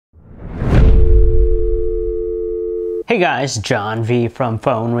Hey guys, John V from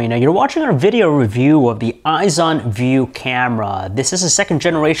PhoneArena. You're watching our video review of the iZON View camera. This is a second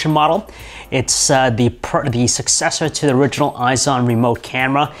generation model. It's the successor to the original iZON remote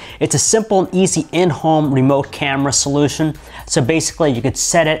camera. It's a simple and easy in-home remote camera solution. So basically you could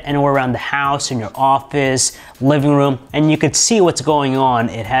set it anywhere around the house, in your office, living room, and you could see what's going on.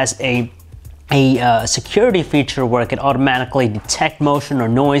 It has a security feature where it can automatically detect motion or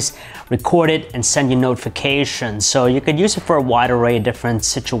noise, record it, and send you notifications. So you could use it for a wide array of different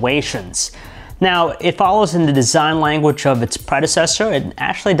situations. Now, it follows in the design language of its predecessor. It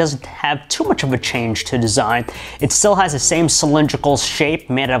actually doesn't have too much of a change to design. It still has the same cylindrical shape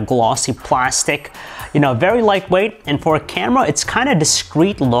made out of glossy plastic. Very lightweight, and for a camera, it's kind of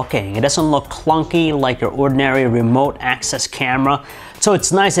discreet looking. It doesn't look clunky like your ordinary remote access camera. So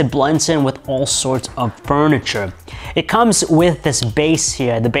it's nice, it blends in with all sorts of furniture. It comes with this base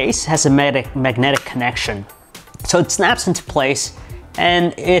here. The base has a magnetic connection. So it snaps into place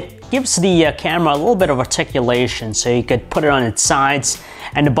and it gives the camera a little bit of articulation, so you could put it on its sides,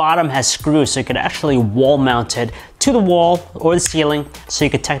 and the bottom has screws, so you could actually wall mount it to the wall or the ceiling, so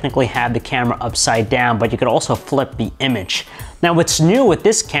you could technically have the camera upside down, but you could also flip the image. Now, what's new with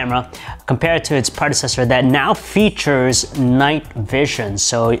this camera compared to its predecessor, that now features night vision,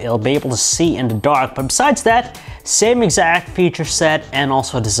 so it'll be able to see in the dark. But besides that, same exact feature set and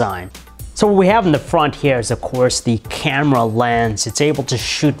also design. So what we have in the front here is, of course, the camera lens. It's able to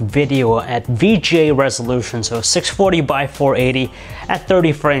shoot video at VGA resolution, so 640 by 480 at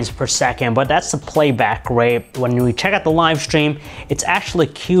 30 frames per second, but that's the playback rate. When we check out the live stream, it's actually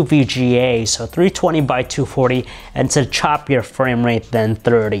QVGA, so 320 by 240, and it's a choppier frame rate than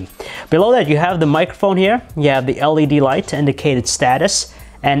 30. Below that, you have the microphone here. You have the LED light to indicate its status.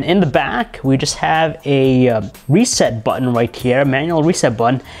 And in the back, we just have a reset button right here, manual reset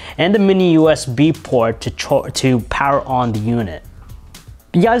button, and the mini USB port to power on the unit.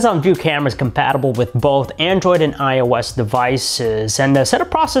 The iZON View camera is compatible with both Android and iOS devices, and the setup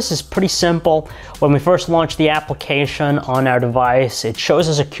process is pretty simple. When we first launch the application on our device, it shows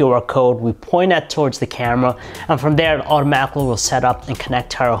us a QR code. We point that towards the camera, and from there it automatically will set up and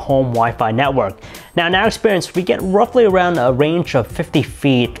connect to our home Wi-Fi network. Now, in our experience, we get roughly around a range of 50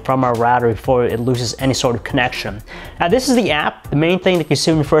 feet from our router before it loses any sort of connection. Now, this is the app. The main thing that you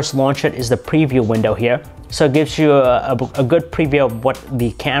see when you first launch it is the preview window here. So it gives you a good preview of what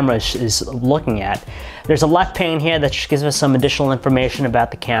the camera is looking at. There's a left pane here that gives us some additional information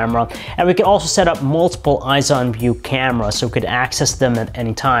about the camera. And we can also set up multiple iZON View cameras, so we could access them at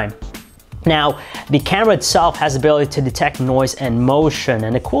any time. Now, the camera itself has the ability to detect noise and motion,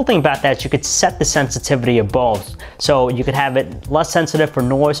 and the cool thing about that is you could set the sensitivity of both. So you could have it less sensitive for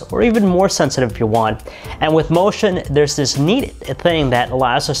noise or even more sensitive if you want. And with motion, there's this neat thing that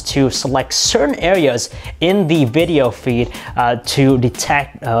allows us to select certain areas in the video feed to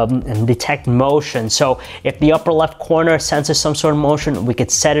detect motion. So if the upper left corner senses some sort of motion, we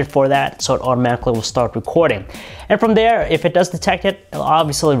could set it for that, so it automatically will start recording. And from there, if it does detect it, it'll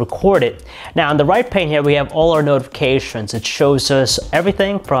obviously record it. Now, on the right pane here, we have all our notifications. It shows us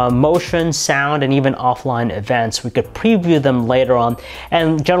everything from motion, sound, and even offline events. We could preview them later on,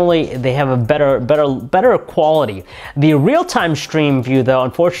 and generally they have a better quality. The real-time stream view, though,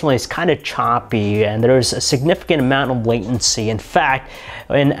 unfortunately, is kind of choppy, and there's a significant amount of latency. In fact,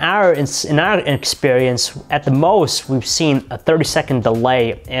 in our experience, at the most, we've seen a 30-second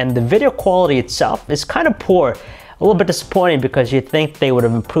delay, and the video quality itself is kind of poor. A little bit disappointing because you'd think they would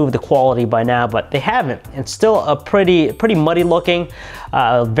have improved the quality by now, but they haven't. It's still a pretty muddy looking,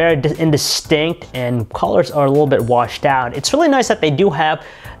 very indistinct, and colors are a little bit washed out. It's really nice that they do have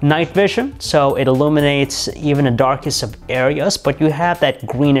night vision, so it illuminates even the darkest of areas, but you have that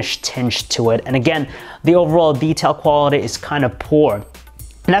greenish tinge to it. And again, the overall detail quality is kind of poor.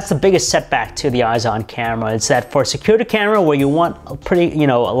 And that's the biggest setback to the iZON camera. It's that for a security camera where you want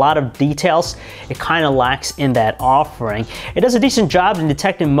a lot of details, it kind of lacks in that offering. It does a decent job in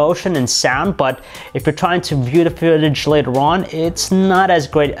detecting motion and sound, but if you're trying to view the footage later on, it's not as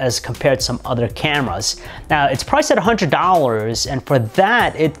great as compared to some other cameras. Now, it's priced at $100, and for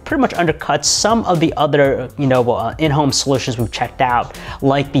that, it pretty much undercuts some of the other, in-home solutions we've checked out,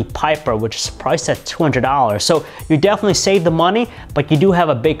 like the Piper, which is priced at $200. So you definitely save the money, but you do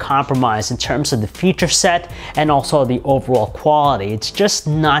have a big compromise in terms of the feature set and also the overall quality. It's just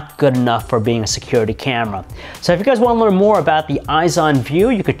not good enough for being a security camera. So if you guys want to learn more about the iZON View,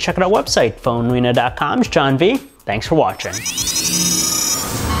 you could check out our website, PhoneArena.com. It's John V. Thanks for watching.